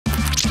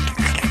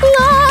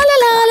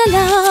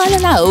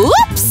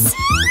Oops!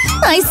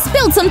 I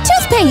spilled some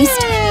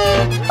toothpaste!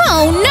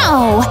 Oh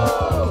no!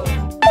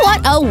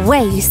 What a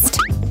waste!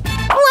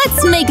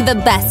 Let's make the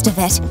best of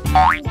it.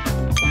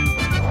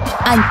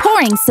 I'm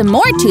pouring some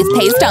more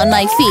toothpaste on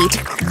my feet.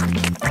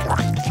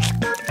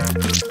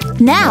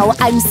 Now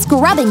I'm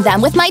scrubbing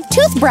them with my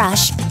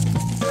toothbrush.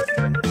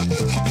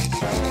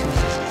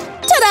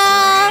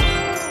 Ta-da!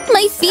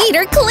 My feet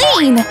are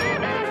clean!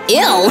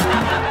 Ew!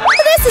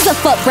 This is a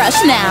foot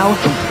brush now.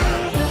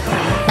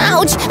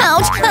 Ouch!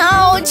 Ouch!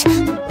 Ouch!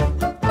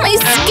 My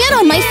skin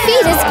on my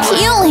feet is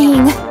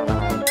peeling!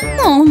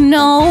 Oh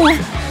no!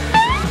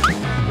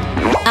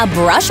 A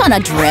brush on a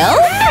drill?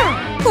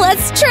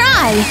 Let's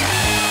try!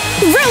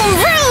 Vroom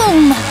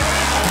vroom!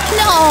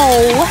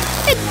 No!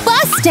 It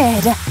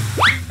busted!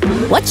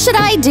 What should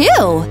I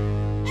do?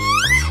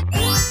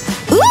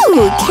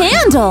 Ooh,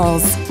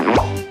 candles!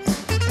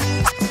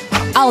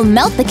 I'll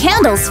melt the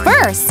candles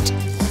first.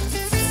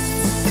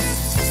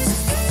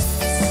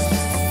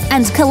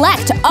 And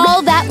collect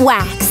all that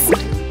wax.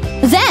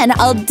 Then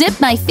I'll dip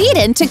my feet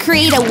in to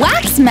create a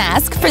wax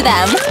mask for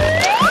them.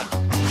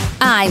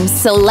 I'm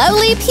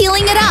slowly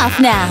peeling it off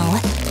now.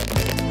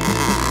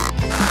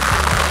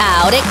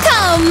 Out it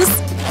comes!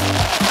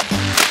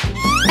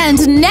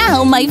 And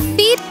now my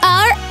feet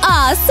are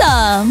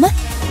awesome!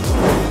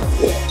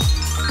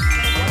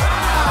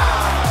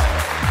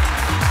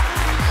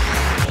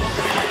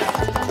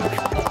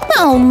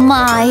 Oh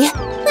my!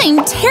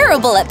 I'm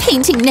terrible at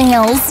painting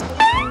nails!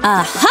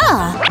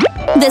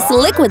 Aha! This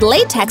liquid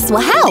latex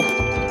will help!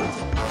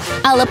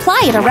 I'll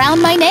apply it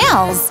around my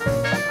nails!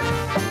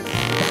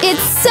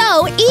 It's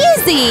so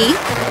easy!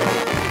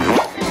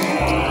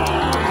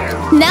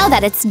 Now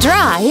that it's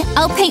dry,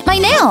 I'll paint my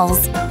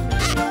nails!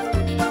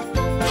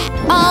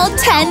 All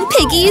 10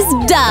 piggies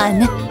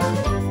done!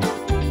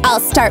 I'll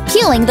start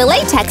peeling the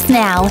latex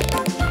now!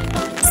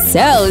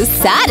 So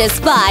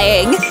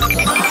satisfying!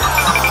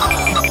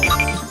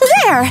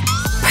 There!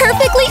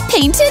 Perfectly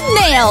painted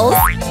nails!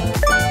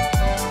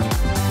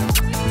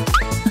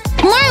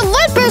 My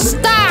lip is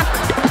stuck!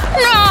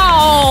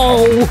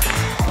 No!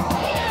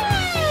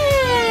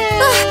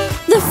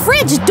 The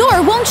fridge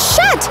door won't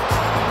shut!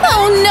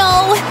 Oh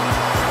no!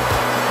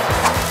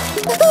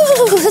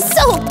 Ooh,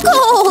 so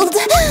cold!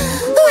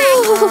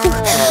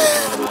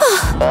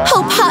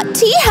 Hope hot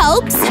tea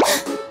helps!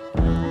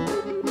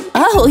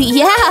 Oh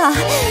yeah!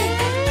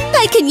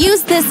 I can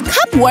use this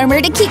cup warmer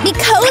to keep me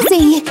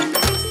cozy!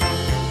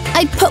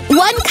 I put 1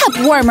 cup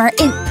warmer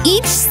in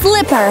each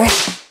slipper.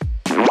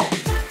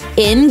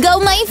 In go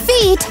my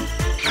feet!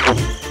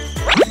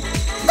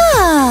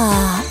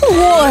 Ah,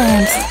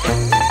 warmth!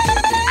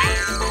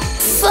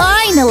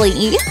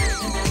 Finally!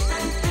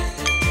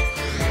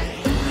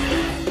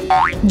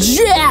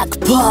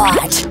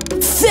 Jackpot!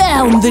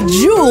 Found the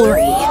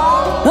jewelry!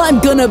 I'm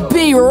gonna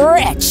be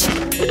rich!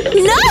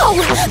 No!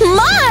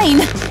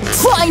 Mine!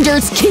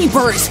 Finders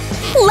keepers!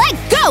 Let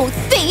go,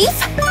 thief!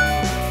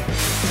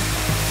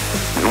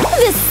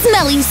 This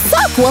smelly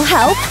sock will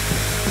help!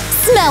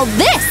 Smell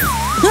this!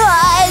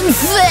 I'm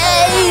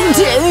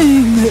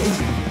fainting!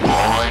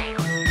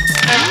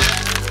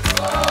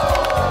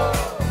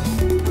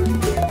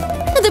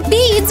 The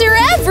beads are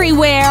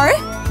everywhere!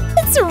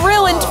 It's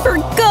ruined for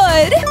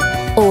good!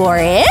 Or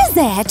is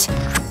it?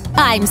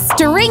 I'm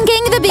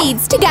stringing the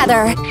beads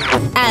together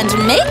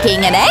and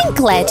making an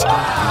anklet!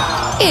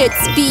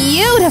 It's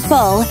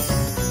beautiful!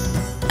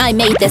 I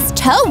made this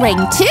toe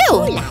ring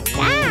too!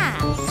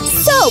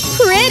 So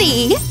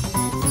pretty!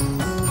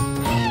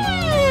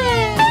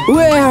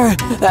 Where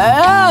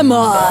am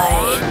I?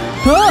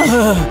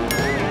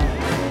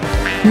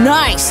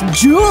 Nice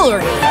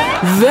jewelry!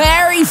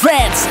 Very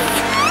fancy!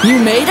 You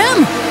made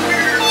them?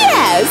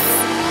 Yes!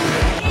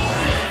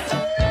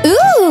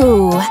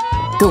 Ooh!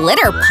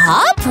 Glitter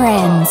paw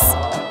prints!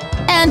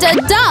 And a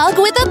dog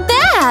with a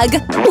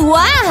bag!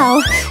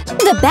 Wow!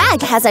 The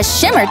bag has a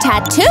shimmer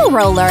tattoo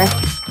roller!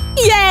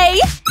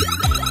 Yay!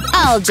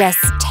 I'll just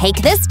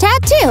take this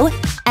tattoo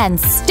and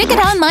stick it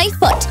on my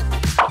foot.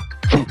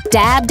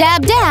 Dab,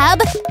 dab,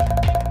 dab!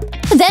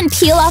 Then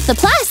peel off the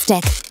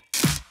plastic.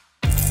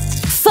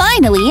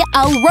 Finally,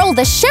 I'll roll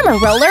the shimmer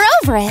roller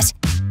over it.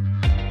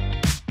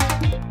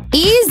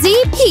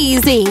 Easy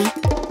peasy!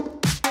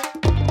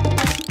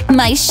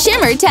 My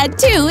shimmer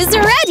tattoo is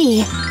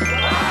ready!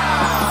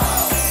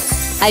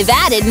 I've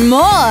added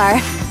more!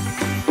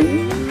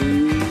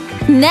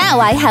 Now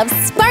I have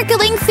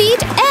sparkling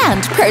feet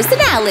and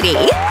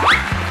personality!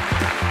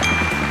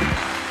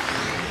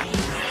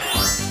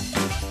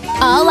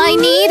 All I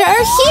need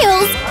are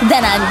heels,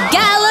 then I'm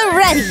gala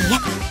ready!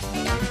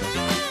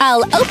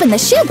 I'll open the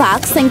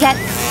shoebox and get…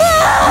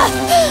 Ah!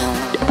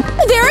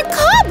 There are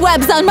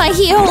cobwebs on my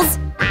heels!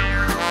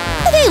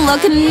 They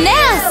look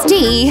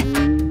nasty!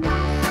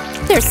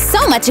 There's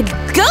so much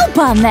goop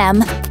on them!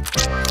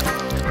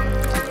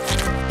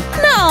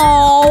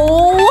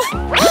 No!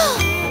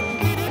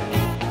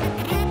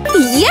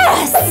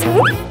 Yes!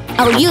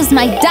 I'll use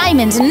my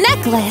diamond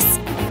necklace!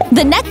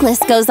 The necklace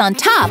goes on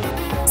top.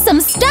 Some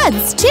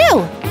studs,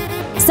 too!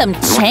 Some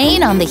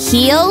chain on the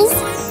heels.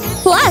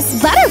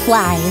 plus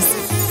butterflies.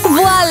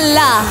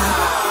 Voila!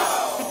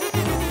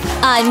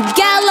 I'm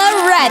gala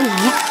ready!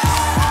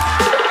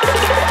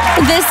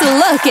 This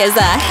look is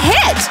a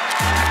hit!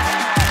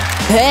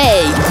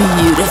 Hey,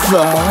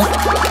 beautiful!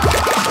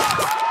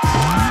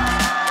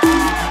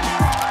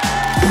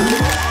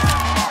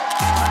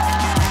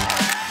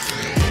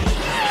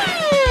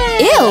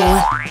 Ew!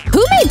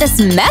 Who made this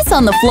mess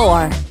on the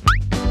floor?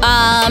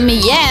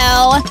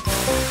 You!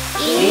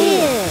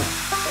 Ew.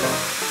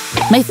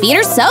 My feet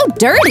are so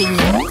dirty!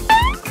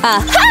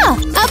 Aha!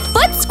 A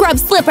foot scrub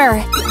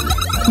slipper!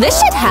 This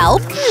should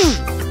help!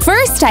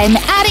 First, I'm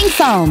adding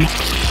foam.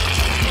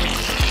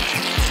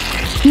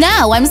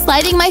 Now I'm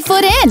sliding my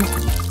foot in.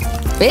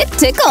 It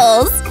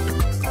tickles!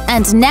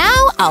 And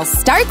now I'll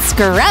start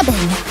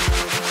scrubbing.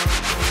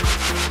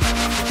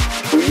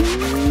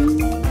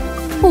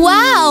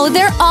 Wow,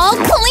 they're all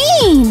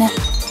clean!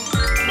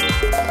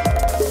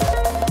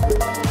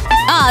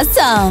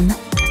 Awesome!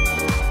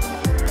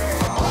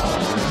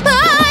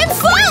 I'm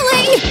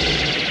falling!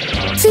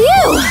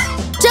 Phew!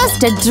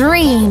 Just a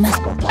dream.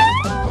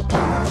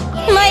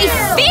 My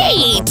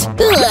feet!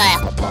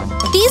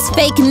 Ugh. These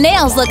fake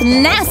nails look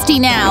nasty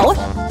now.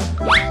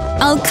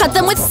 I'll cut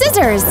them with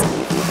scissors.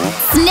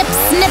 Snip,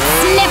 snip,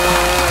 snip.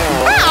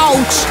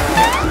 Ouch!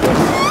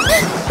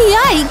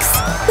 Yikes!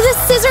 The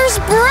scissors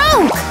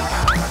broke!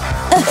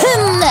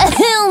 Ahem,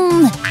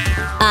 ahem.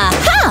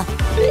 Aha!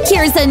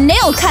 Here's a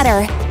nail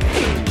cutter.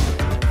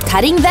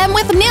 Cutting them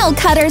with nail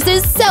cutters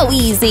is so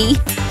easy.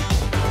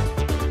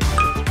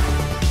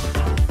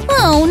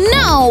 Oh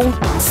no!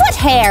 Foot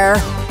hair!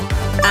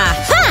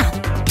 Aha!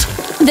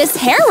 This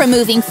hair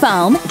removing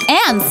foam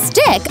and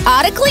stick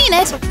ought to clean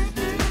it.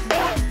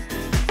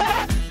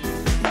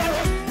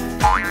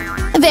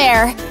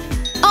 There!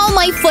 All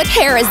my foot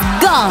hair is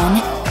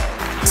gone!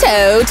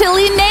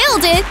 Totally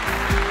nailed it!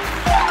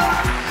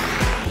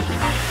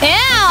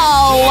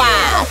 Ew!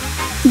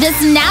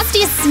 This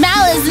nasty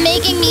smell is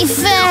making me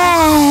faint!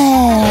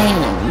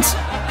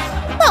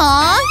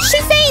 Aw,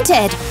 she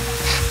fainted!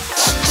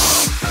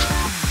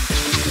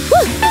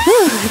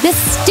 This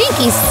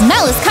stinky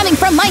smell is coming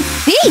from my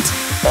feet!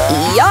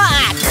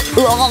 Yuck!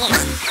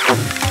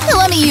 Ugh.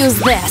 Let me use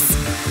this.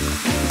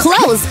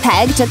 Clothes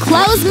peg to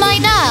close my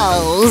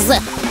nose.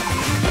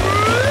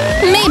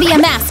 Maybe a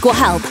mask will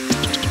help.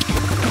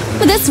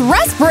 This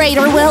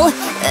respirator will…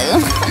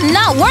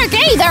 not work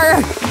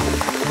either!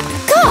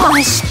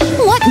 Gosh!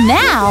 What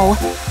now?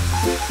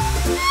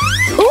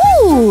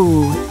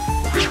 Ooh!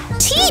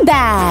 Tea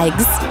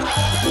bags!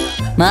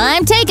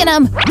 I'm taking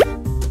them!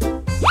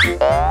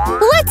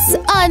 Let's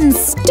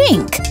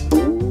unstink!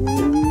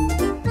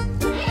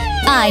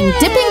 I'm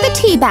dipping the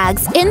tea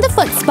bags in the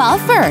foot spa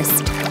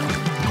first.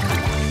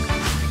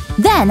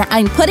 Then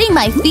I'm putting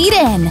my feet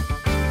in.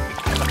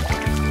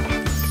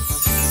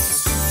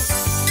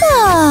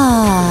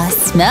 Ah,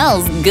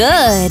 smells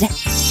good.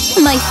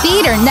 My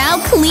feet are now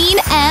clean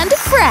and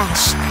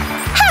fresh.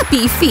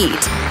 Happy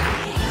feet!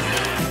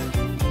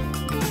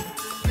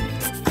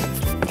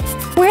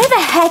 Where the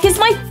heck is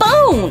my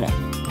phone?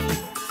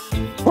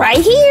 Right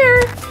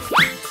here!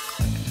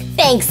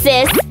 Thanks,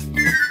 sis!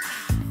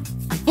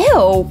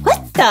 Ew,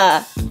 what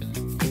the?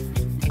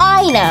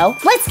 I know!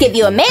 Let's give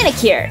you a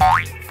manicure!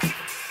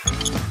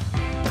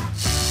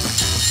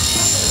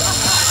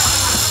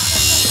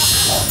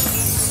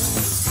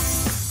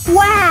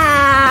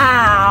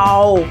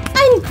 Wow!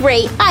 I'm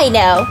great, I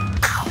know!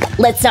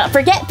 Let's not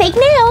forget fake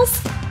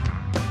nails!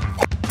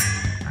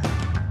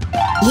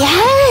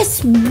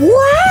 Yes!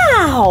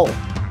 Wow!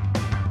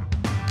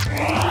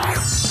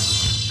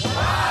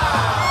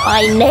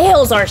 My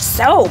nails are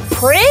so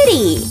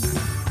pretty!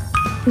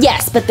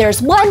 Yes, but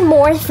there's one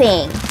more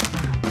thing.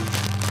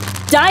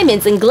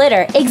 Diamonds and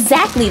glitter,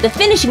 exactly the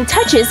finishing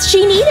touches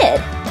she needed.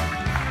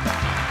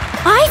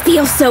 I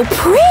feel so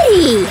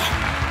pretty!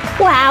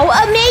 Wow,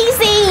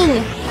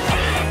 amazing!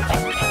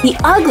 The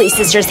ugly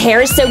sister's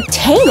hair is so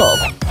tangled.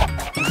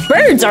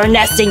 Birds are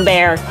nesting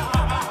there.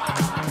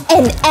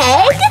 An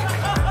egg?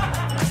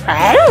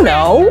 I don't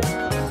know.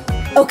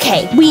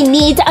 Okay, we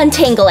need to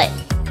untangle it.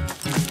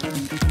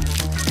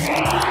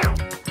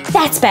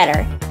 That's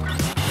better.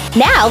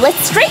 Now let's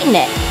straighten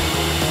it.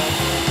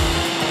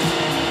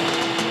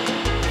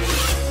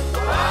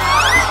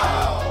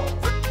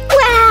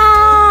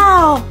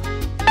 Wow!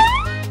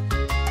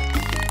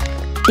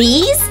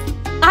 These?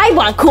 I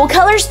want cool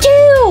colors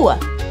too!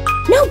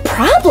 No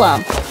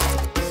problem!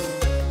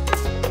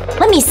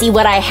 Let me see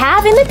what I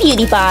have in the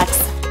beauty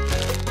box.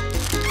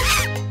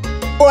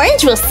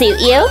 Orange will suit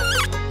you.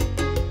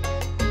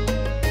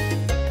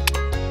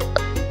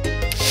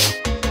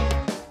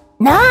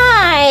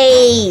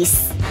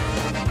 Nice!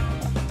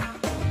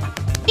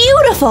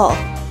 Beautiful!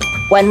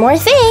 One more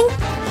thing.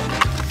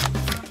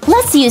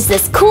 Let's use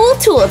this cool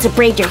tool to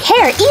braid your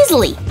hair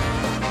easily.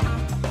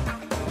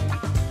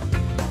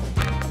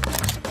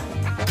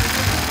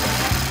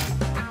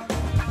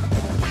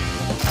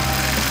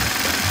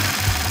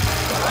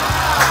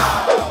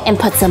 And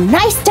put some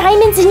nice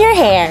diamonds in your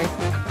hair.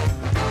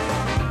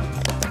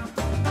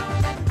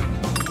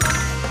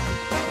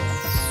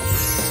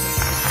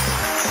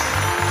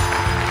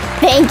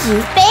 Thank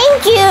you,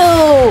 thank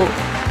you!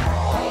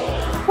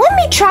 Let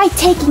me try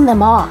taking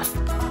them off.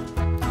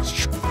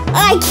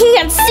 I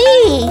can't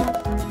see!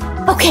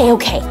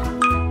 Okay.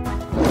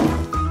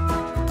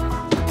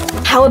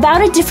 How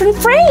about a different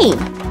frame?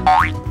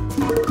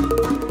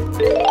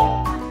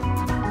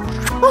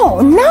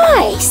 Oh,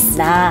 nice!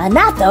 Nah,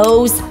 not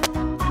those.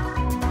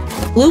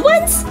 Blue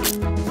ones?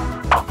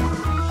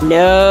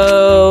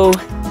 No.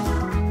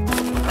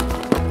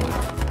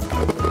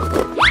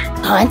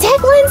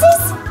 Contact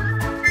lenses?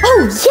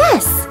 Oh,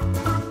 yes!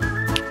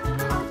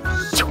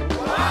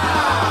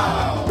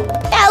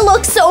 That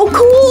looks so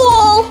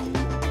cool!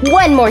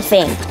 One more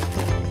thing.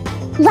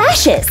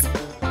 Lashes.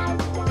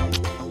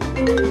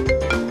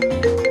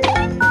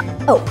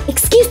 Oh,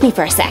 excuse me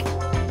for a sec.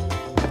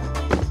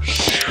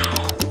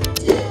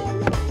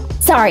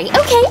 Sorry,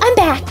 okay, I'm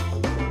back.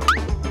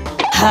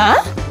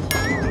 Huh?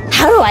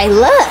 How do I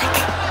look?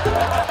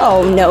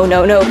 Oh, no.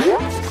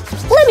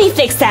 Let me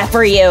fix that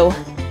for you.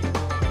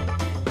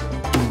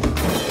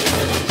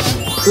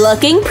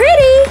 Looking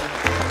pretty!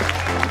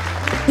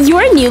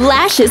 Your new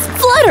lashes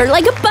flutter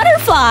like a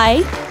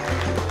butterfly!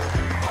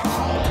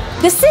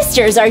 The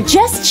sisters are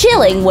just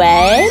chilling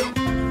when…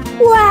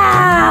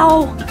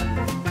 Wow!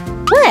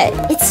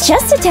 What? It's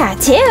just a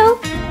tattoo.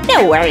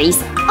 No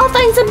worries. I'll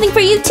find something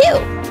for you too.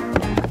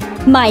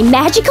 My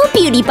magical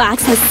beauty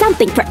box has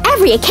something for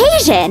every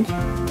occasion.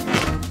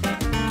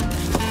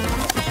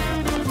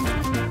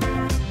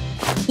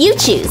 You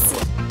choose.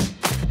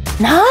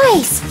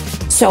 Nice!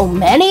 So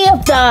many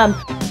of them!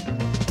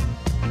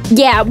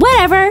 Yeah,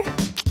 whatever.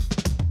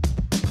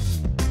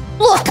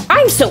 Look,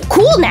 I'm so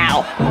cool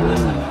now!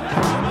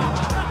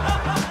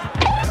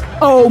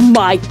 Oh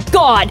my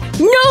god!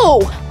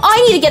 No!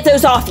 I need to get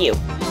those off you!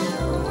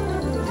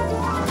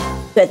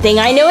 Good thing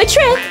I know a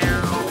trick!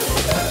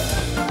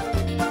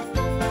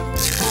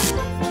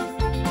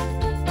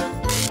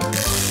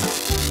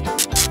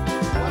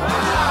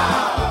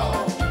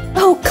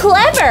 Oh,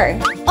 clever!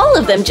 All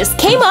of them just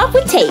came off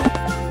with tape.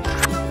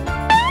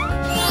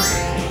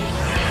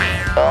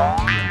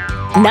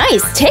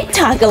 Nice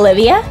TikTok,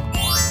 Olivia!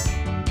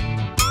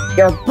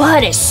 Your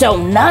butt is so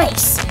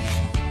nice!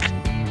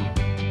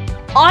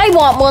 I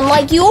want one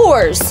like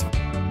yours!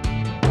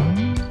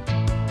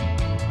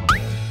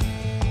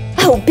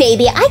 Oh,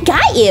 baby, I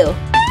got you!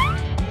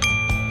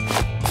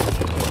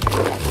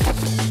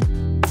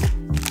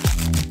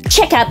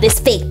 Check out this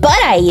fake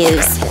butt I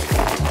use!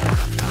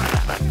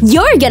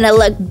 You're gonna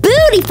look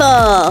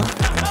beautiful!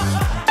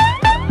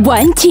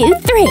 1, 2,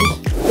 3!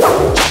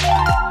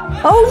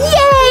 Oh,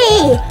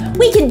 yay!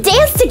 We can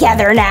dance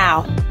together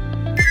now!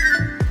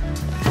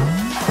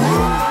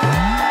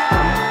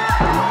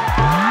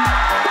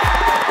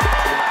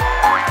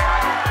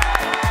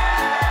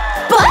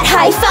 Butt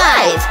high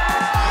five!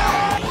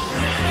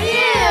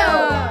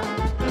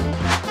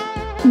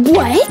 Ew.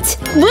 What?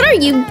 What are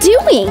you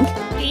doing?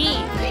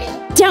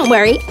 Don't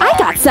worry, I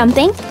got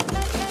something.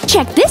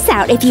 Check this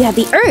out if you have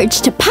the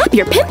urge to pop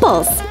your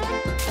pimples.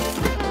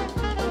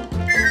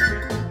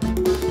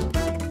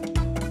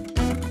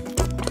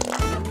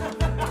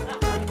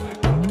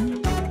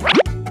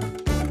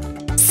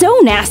 So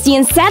nasty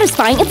and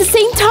satisfying at the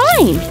same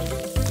time!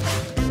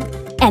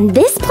 And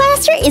this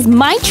plaster is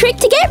my trick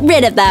to get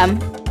rid of them!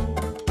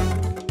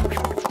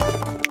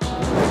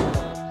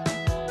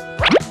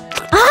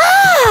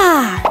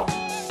 Ah!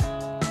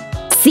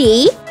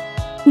 See?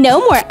 No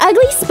more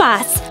ugly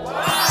spots!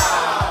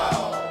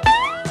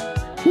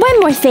 One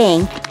more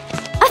thing!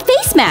 A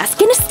face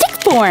mask in a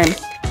stick form!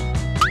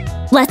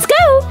 Let's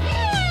go!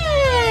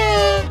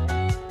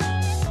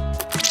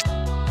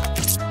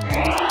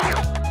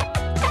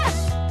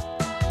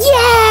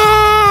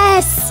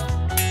 Yes!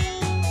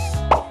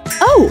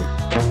 Oh!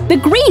 The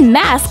green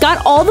mask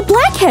got all the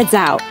blackheads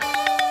out!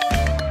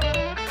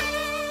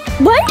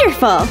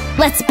 Wonderful!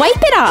 Let's wipe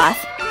it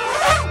off!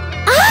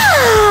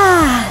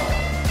 Ah!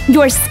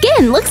 Your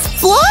skin looks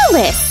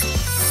flawless!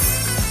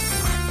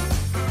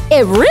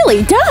 It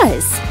really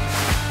does!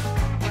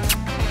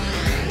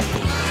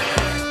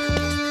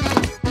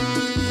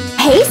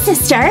 Hey,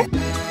 sister!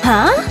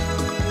 Huh?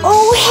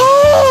 Oh,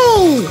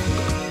 hey!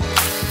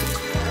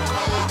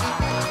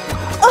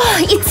 Oh,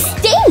 it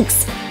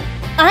stinks!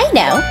 I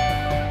know!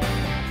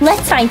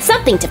 Let's find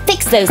something to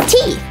fix those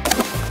teeth!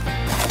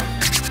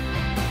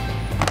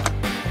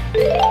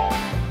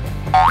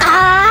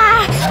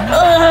 Ah!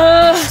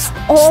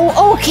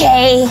 Oh,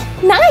 okay!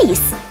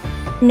 Nice!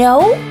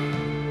 No?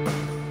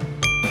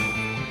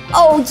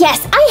 Oh,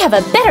 yes! I have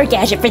a better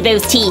gadget for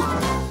those teeth!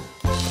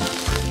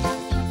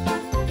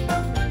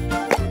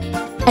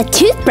 A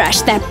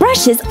toothbrush that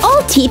brushes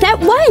all teeth at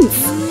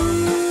once!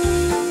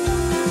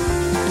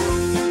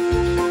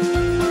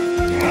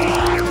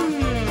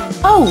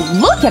 Oh,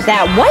 look at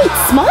that white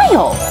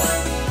smile!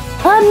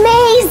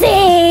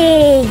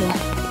 Amazing!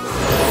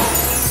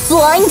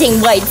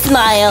 Blinding white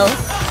smile!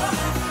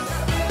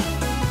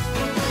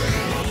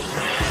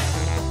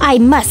 I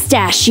must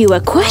ask you a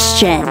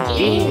question.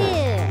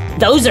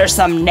 Those are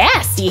some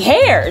nasty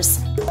hairs!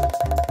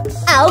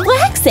 I'll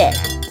wax it!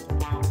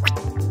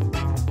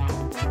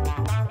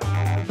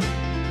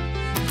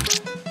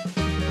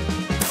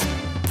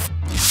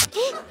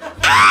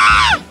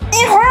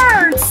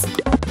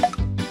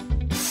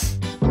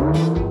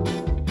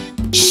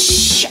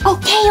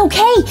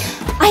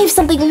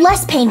 something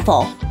less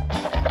painful.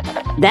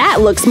 That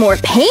looks more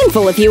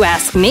painful if you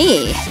ask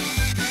me.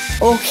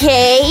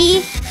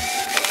 Okay.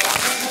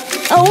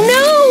 Oh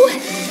no!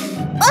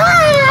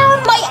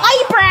 Ah! My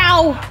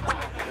eyebrow!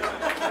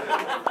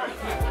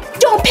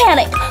 Don't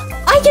panic!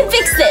 I can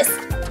fix this!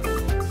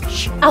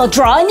 I'll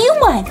draw a new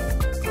one.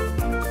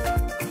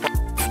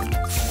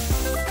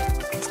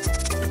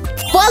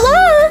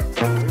 Voila!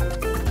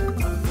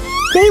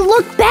 They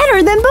look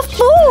better than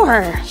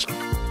before!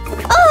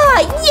 Ah,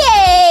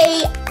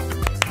 yay!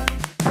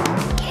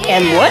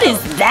 And what is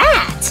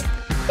that?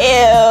 Ew,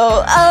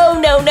 oh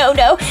no.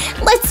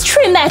 Let's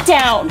trim that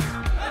down.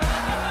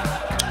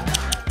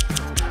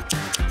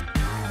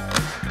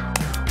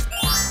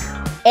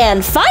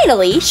 And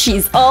finally,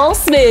 she's all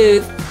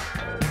smooth.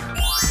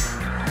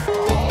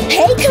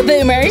 Hey,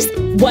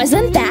 Kaboomers!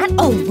 Wasn't that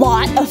a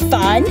lot of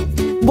fun?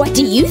 What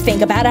do you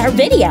think about our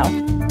video?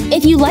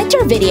 If you liked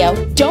our video,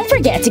 don't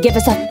forget to give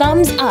us a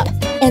thumbs up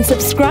and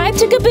subscribe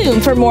to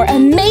Kaboom for more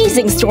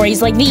amazing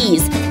stories like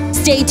these.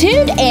 Stay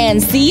tuned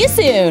and see you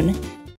soon!